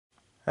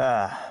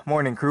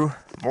Morning, crew.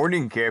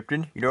 Morning,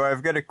 Captain. You know,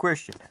 I've got a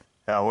question.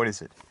 What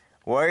is it?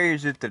 Why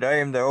is it that I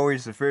am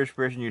always the first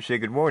person you say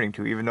good morning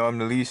to, even though I'm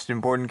the least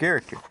important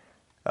character?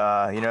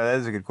 That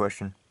is a good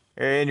question.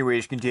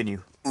 Anyways,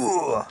 continue.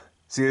 Ugh.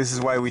 See, this is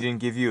why we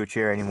didn't give you a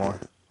chair anymore.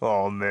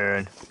 Oh,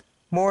 man.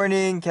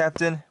 Morning,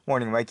 Captain.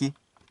 Morning, Mikey.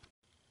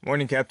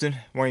 Morning, Captain.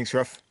 Morning,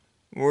 Scruff.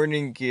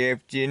 Morning,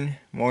 Captain.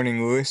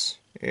 Morning, Lewis.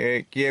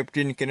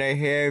 Captain, can I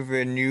have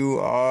a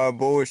new,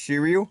 bowl of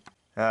cereal?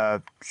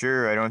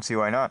 Sure, I don't see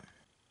why not.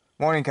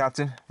 Morning,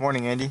 Captain.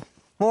 Morning, Andy.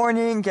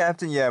 Morning,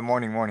 Captain. Yeah,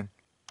 morning.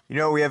 You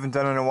know what we haven't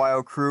done in a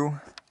while, crew?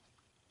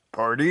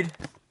 Partied?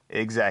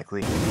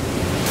 Exactly.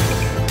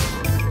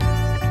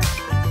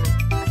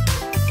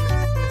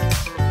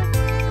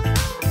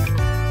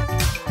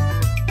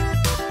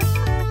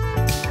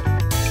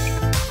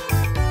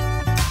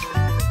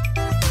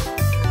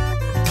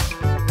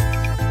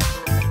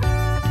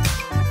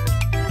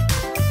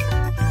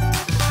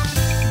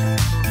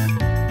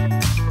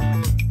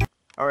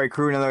 Alright,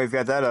 crew, now that we've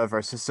got that out of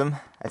our system,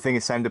 I think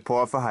it's time to pull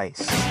off a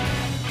heist.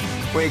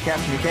 Wait,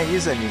 Captain, you can't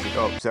use that music.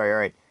 Oh, sorry,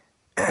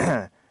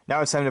 alright.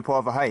 Now it's time to pull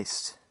off a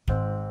heist.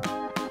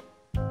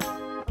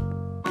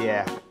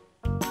 Yeah.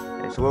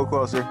 It's a little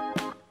closer.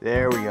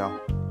 There we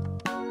go.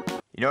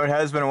 You know, it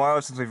has been a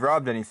while since we've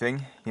robbed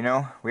anything. You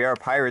know, we are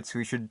pirates.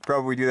 We should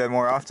probably do that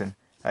more often.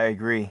 I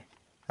agree.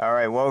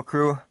 Alright, well,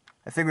 crew,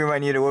 I think we might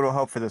need a little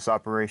help for this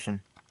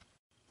operation.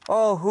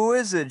 Oh, who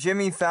is it?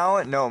 Jimmy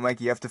Fallon? No,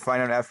 Mikey, you have to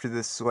find out after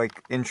this,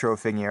 intro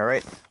thingy,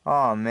 alright?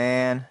 Aw,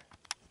 man.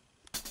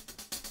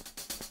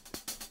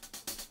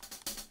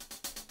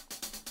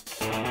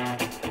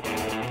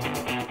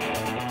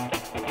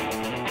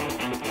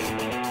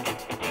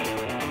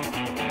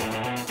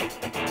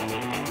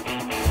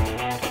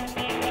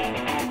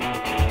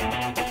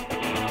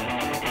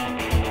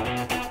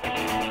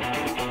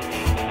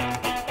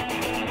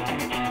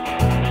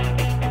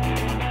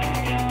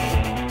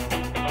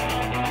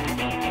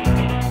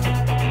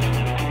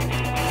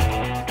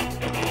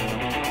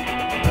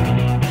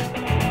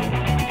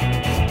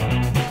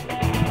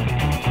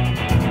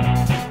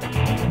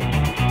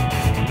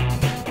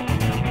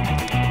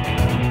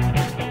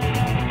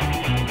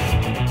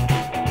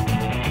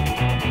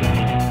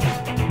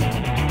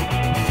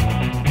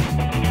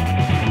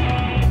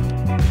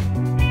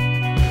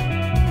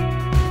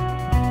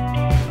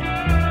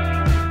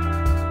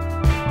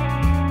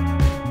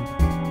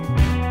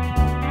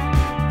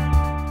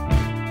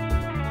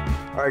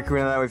 Alright, crew,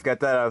 now that we've got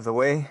that out of the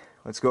way,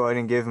 let's go ahead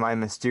and give my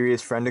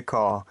mysterious friend a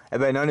call. I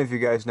bet none of you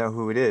guys know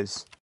who it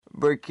is.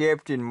 But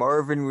Captain,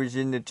 Marvin was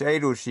in the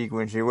title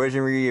sequence. It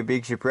wasn't really a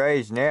big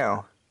surprise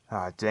now.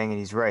 Ah, dang it,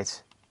 he's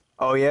right.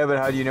 Oh yeah, but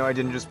how do you know I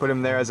didn't just put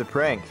him there as a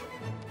prank?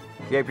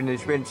 Captain, I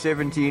spent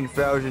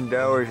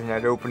 $17,000 in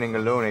that opening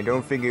alone. I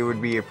don't think it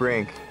would be a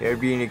prank. That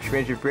would be an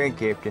expensive prank,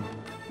 Captain.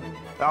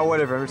 Oh,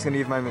 whatever, I'm just gonna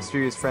give my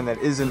mysterious friend that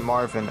isn't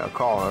Marvin a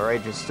call,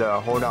 alright? Just,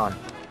 hold on.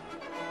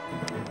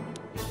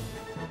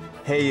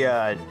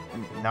 Hey,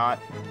 not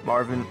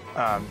Marvin,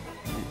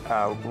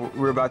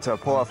 we're about to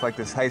pull off,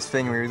 this heist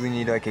thing. We really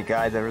need, a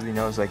guy that really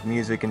knows,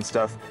 music and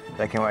stuff,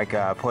 that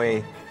can,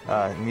 play,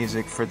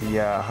 music for the,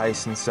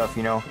 heist and stuff,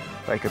 you know?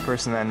 A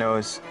person that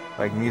knows,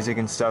 music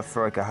and stuff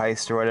for, a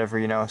heist or whatever,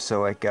 you know?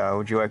 So,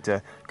 would you like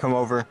to come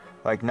over?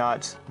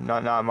 Not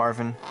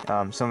Marvin,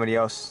 somebody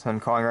else I'm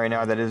calling right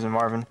now that isn't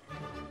Marvin.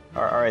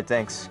 Alright,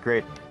 thanks,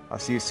 great. I'll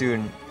see you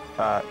soon.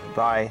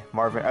 Bye,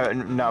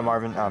 Marvin, not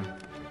Marvin,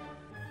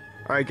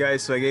 Alright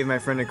guys, so I gave my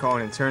friend a call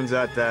and it turns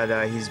out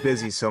that he's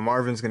busy, so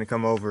Marvin's gonna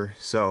come over.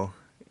 So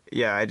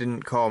yeah, I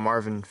didn't call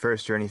Marvin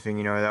first or anything,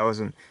 you know, that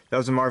wasn't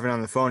Marvin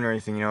on the phone or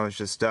anything, you know, it's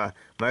just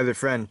my other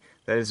friend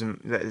that is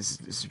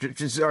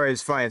just alright,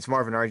 it's fine, it's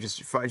Marvin, alright,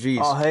 just jeez.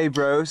 Oh hey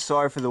bro,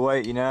 sorry for the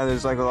wait, you know,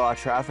 there's a lot of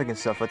traffic and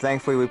stuff, but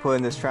thankfully we put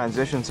in this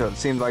transition so it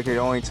seemed like it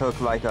only took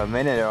a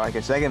minute or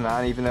a second,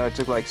 man, even though it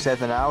took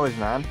 7 hours,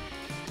 man.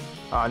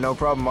 No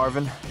problem,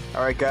 Marvin.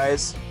 Alright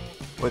guys,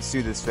 let's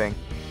do this thing.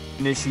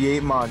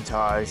 Initiate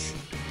montage.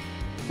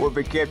 Well,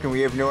 but Captain,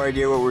 we have no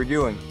idea what we're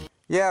doing.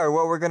 Yeah, or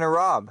what we're gonna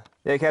rob.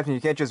 Yeah, Captain, you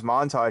can't just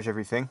montage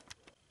everything.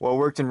 Well, it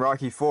worked in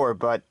Rocky IV,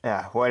 but,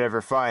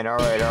 whatever, fine.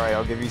 Alright,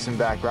 I'll give you some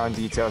background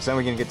details, then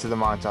we can get to the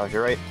montage,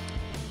 alright?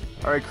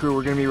 Alright, crew,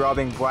 we're gonna be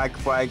robbing Black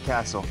Flag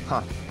Castle.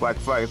 Huh, Black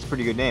Flag, that's a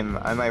pretty good name.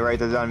 I might write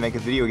that down and make a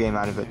video game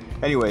out of it.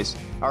 Anyways,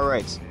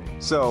 alright.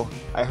 So,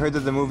 I heard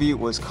that the movie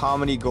was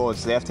comedy gold,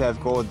 so they have to have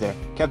gold there.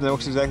 Captain, it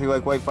looks exactly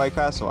like White Flag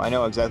Castle. I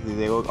know exactly,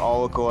 they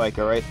all look alike,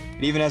 alright?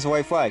 It even has a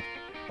white flag.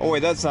 Oh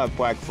wait, that's not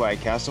Black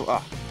Flag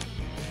Castle.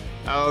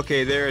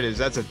 Okay, there it is.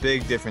 That's a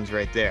big difference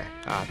right there.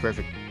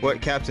 Perfect.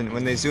 What, Captain,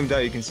 when they zoomed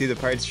out, you can see the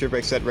Pirates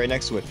Shipwreck set right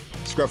next to it.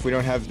 Scruff, we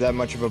don't have that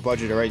much of a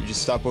budget, alright?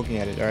 Just stop looking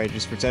at it, alright?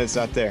 Just pretend it's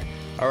not there.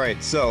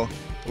 Alright, so,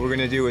 what we're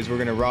gonna do is we're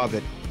gonna rob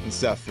it and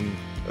stuff, and,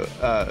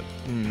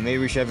 maybe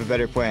we should have a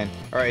better plan.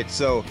 Alright,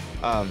 so,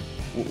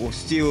 we'll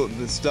steal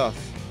the stuff,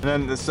 and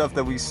then the stuff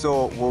that we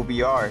stole will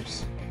be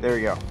ours. There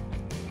we go.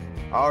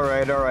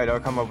 Alright, I'll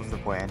come up with a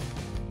plan.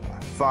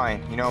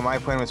 Fine, you know, my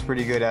plan was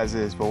pretty good as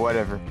is, but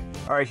whatever.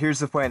 Alright, here's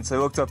the plan. So I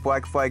looked up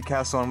Black Flag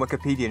Castle on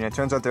Wikipedia, and it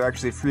turns out there are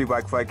actually 3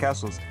 Black Flag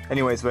Castles.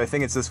 Anyways, but I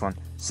think it's this one.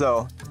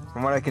 So,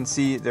 from what I can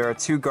see, there are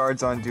 2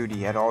 guards on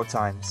duty at all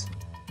times.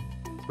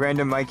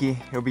 Random Mikey,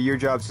 it'll be your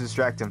job to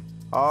distract him.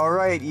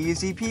 Alright,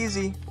 easy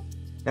peasy.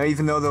 Now,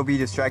 even though they'll be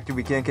distracted,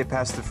 we can't get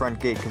past the front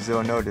gate because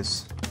they'll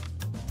notice.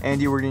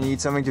 Andy, we're gonna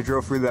need something to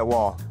drill through that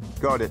wall.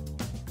 Got it.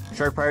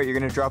 Shark Pirate, you're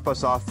gonna drop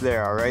us off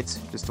there, alright?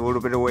 Just a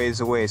little bit of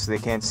ways away so they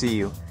can't see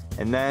you.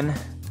 And then,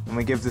 when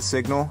we give the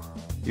signal,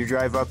 you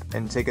drive up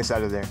and take us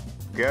out of there.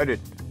 Got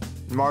it.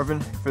 Marvin,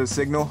 for the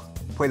signal,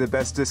 play the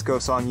best disco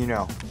song you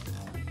know.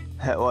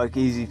 Like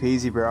easy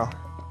peasy, bro.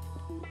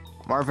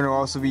 Marvin, will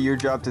also be your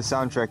job to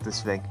soundtrack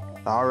this thing.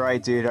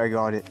 Alright, dude, I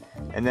got it.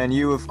 And then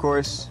you, of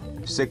course,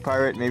 Sick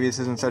Pirate, maybe this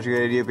isn't such a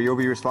good idea, but you'll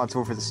be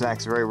responsible for the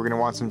snacks, alright? We're gonna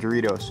want some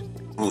Doritos.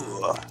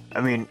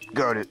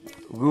 Got it.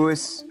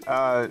 Lewis,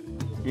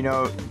 you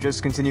know,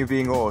 just continue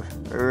being old.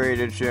 Alright,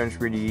 that sounds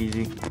pretty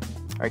easy.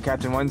 Alright,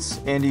 Captain, once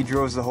Andy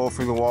drills the hole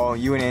through the wall,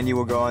 you and Andy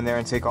will go in there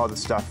and take all the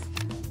stuff.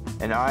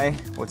 And I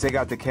will take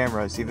out the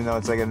cameras, even though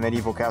it's like a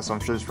medieval castle. I'm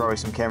sure there's probably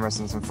some cameras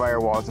and some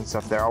firewalls and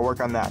stuff there. I'll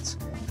work on that.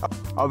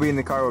 I'll be in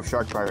the car with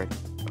Shark Pirate.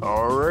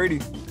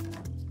 Alrighty.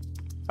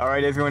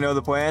 Alright, everyone know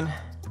the plan?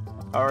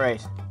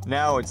 Alright,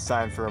 now it's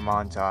time for a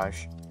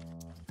montage.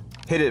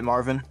 Hit it,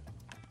 Marvin.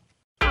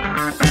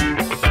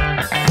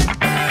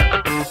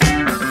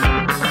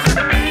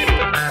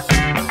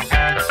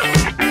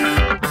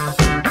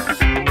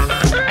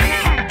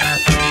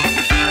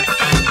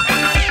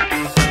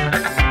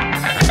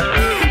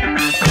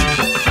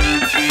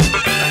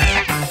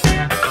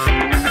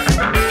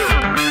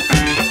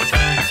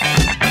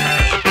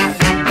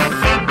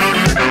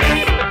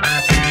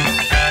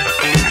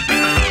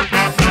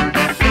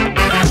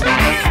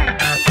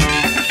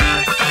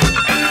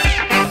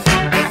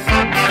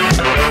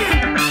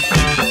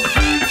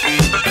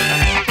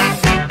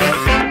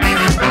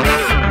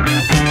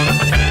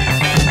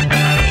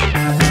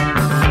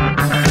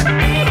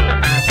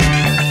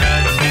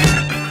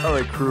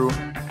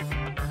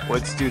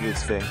 Let's do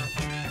this thing.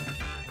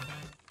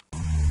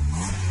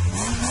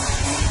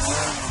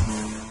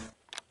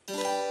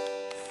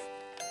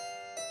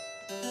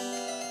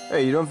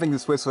 Hey, you don't think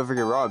this place will ever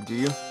get robbed, do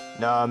you?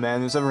 Nah, man,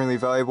 there's nothing really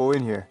valuable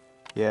in here.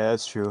 Yeah,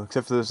 that's true.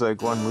 Except for there's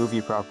like one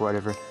movie prop or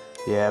whatever.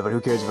 Yeah, but who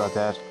cares about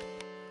that?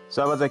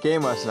 So how about that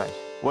game last night?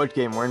 What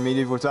game? We're in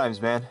medieval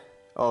times, man.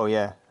 Oh,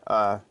 yeah.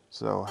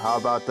 So how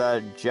about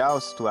that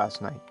joust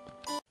last night?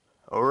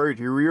 Alright,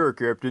 here we are,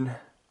 Captain.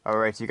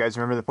 Alright, so you guys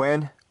remember the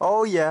plan?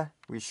 Oh, yeah.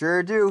 We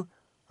sure do.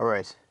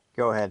 Alright,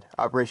 go ahead.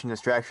 Operation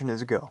Distraction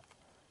is a go.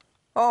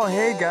 Oh,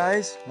 hey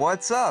guys.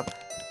 What's up?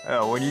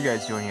 Oh, what are you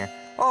guys doing here?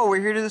 Oh,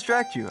 we're here to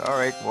distract you.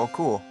 Alright, well,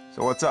 cool.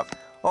 So what's up?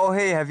 Oh,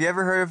 hey, have you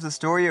ever heard of the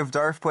story of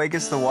Darth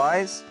Plagueis the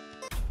Wise?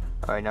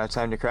 Alright, now it's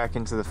time to crack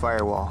into the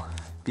firewall.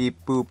 Beep,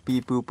 boop,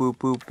 beep, boop, boop,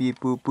 boop, beep,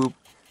 boop, boop.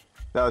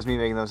 That was me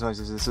making those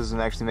noises. This doesn't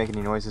actually make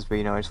any noises, but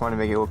you know, I just want to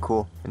make it look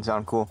cool and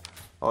sound cool.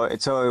 Oh, it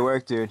totally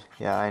worked, dude.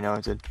 Yeah, I know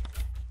it did.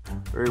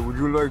 Hey, would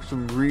you like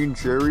some green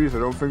cherries? I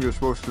don't think they're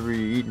supposed to be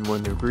eaten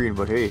when they're green,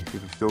 but hey, you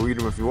can still eat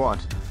them if you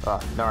want.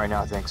 Not right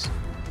now, thanks.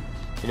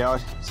 You know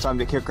what? It's time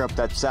to kick up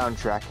that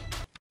soundtrack.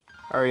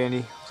 Alright, Andy.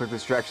 Looks like the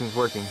distraction's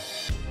working.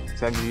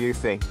 It's time to do your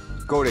thing.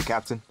 Go to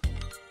Captain.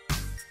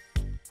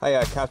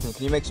 Hi, Captain.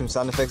 Can you make some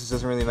sound effects? This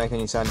doesn't really make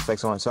any sound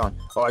effects on its own.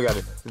 Oh, I got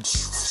it.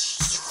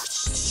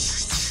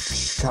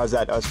 How's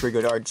that? That's pretty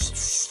good. Alright.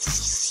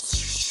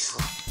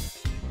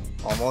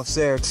 Almost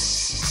there.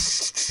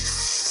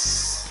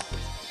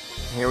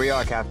 Here we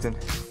are, Captain.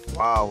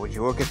 Wow, would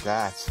you look at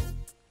that?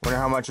 Wonder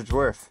how much it's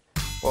worth.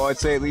 Well, I'd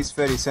say at least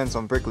 30 cents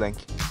on Bricklink.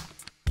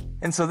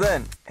 And so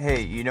then,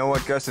 hey, you know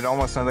what, Gus? It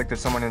almost sounds like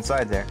there's someone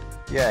inside there.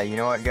 Yeah, you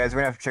know what, guys?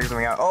 We're gonna have to check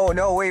something out. Oh,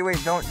 no, wait,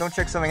 don't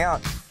check something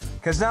out.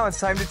 Because now it's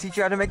time to teach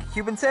you how to make a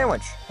Cuban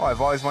sandwich. Oh, I've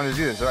always wanted to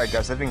do this. Alright,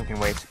 Gus, I think you can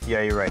wait.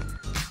 Yeah, you're right.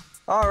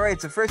 Alright,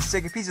 so first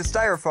take a piece of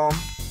styrofoam.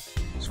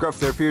 Scruff,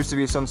 there appears to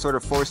be some sort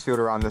of force field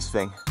around this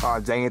thing. Oh,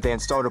 dang it, they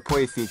installed a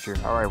play feature.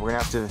 Alright, we're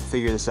gonna have to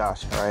figure this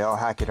out. Alright, I'll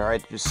hack it,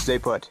 alright? Just stay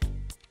put.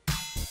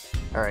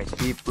 Alright,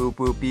 beep, boop,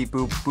 boop, beep,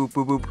 boop, boop,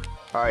 boop, boop.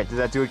 Alright, did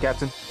that do it,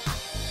 Captain?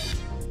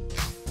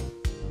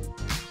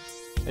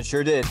 It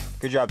sure did.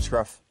 Good job,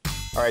 Scruff.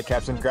 Alright,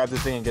 Captain, grab the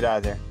thing and get out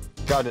of there.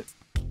 Got it.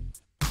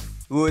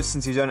 Lewis,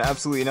 since you've done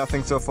absolutely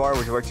nothing so far,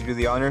 would you like to do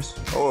the honors?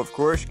 Oh, of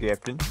course,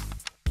 Captain.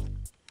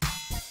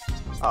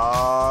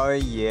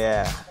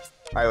 Yeah.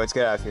 Alright, let's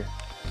get out of here.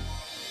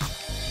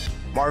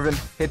 Marvin,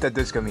 hit that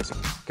disco music.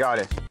 Got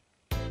it.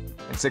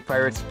 And Sick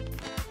Pirates?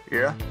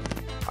 Yeah?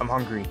 I'm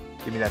hungry.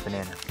 Give me that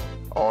banana.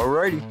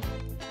 Alrighty.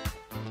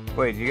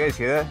 Wait, did you guys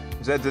hear that?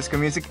 Is that disco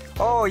music?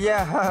 Oh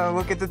yeah,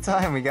 look at the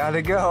time. We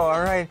gotta go.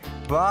 Alright,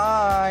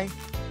 bye.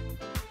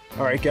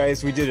 Alright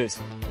guys, we did it.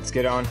 Let's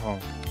get on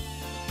home.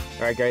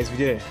 Alright guys, we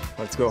did it.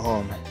 Let's go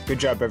home. Good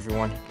job,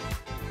 everyone.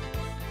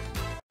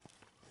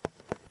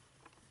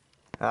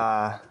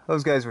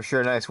 Those guys were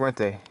sure nice, weren't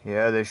they?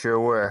 Yeah, they sure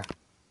were.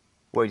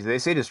 Wait, did they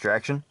say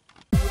distraction?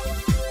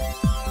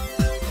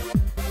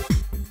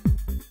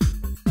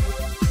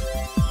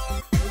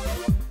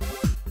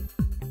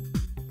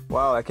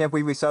 Wow, I can't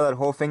believe we saw that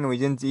whole thing and we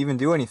didn't even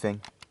do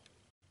anything.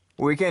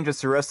 Well, we can't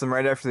just arrest them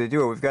right after they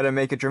do it. We've got to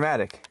make it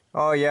dramatic.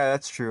 Oh yeah,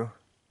 that's true.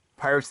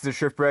 Pirates of the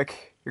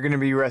Shipwreck, you're gonna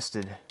be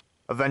arrested.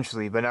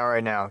 Eventually, but not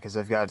right now, because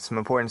I've got some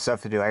important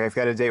stuff to do. I've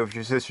got a date with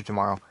your sister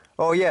tomorrow.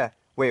 Oh yeah,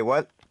 wait,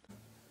 what?